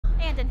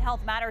And in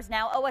Health Matters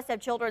now, OSF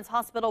Children's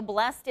Hospital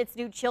blessed its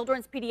new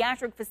children's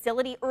pediatric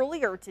facility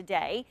earlier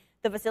today.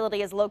 The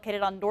facility is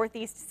located on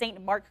Northeast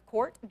St. Mark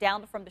Court,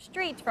 down from the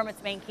street from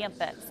its main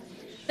campus.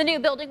 The new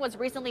building was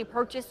recently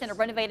purchased and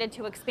renovated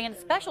to expand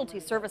specialty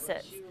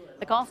services.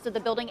 The cost of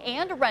the building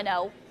and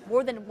reno,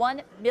 more than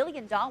 $1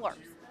 million.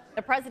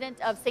 The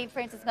president of St.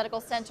 Francis Medical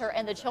Center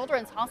and the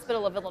Children's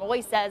Hospital of Illinois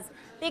says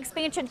the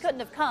expansion couldn't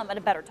have come at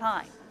a better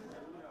time.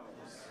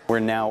 We're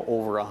now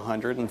over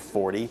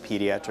 140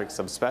 pediatric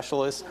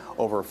subspecialists,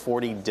 over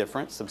 40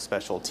 different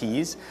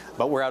subspecialties,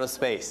 but we're out of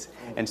space.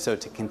 And so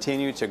to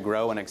continue to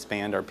grow and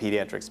expand our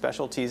pediatric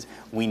specialties,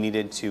 we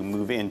needed to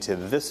move into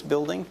this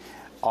building,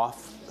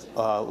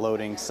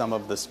 offloading some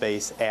of the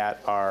space at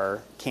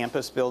our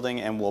campus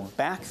building, and we'll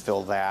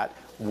backfill that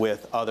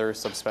with other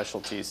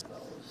subspecialties.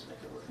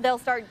 They'll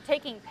start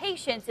taking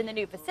patients in the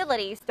new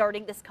facility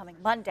starting this coming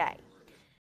Monday.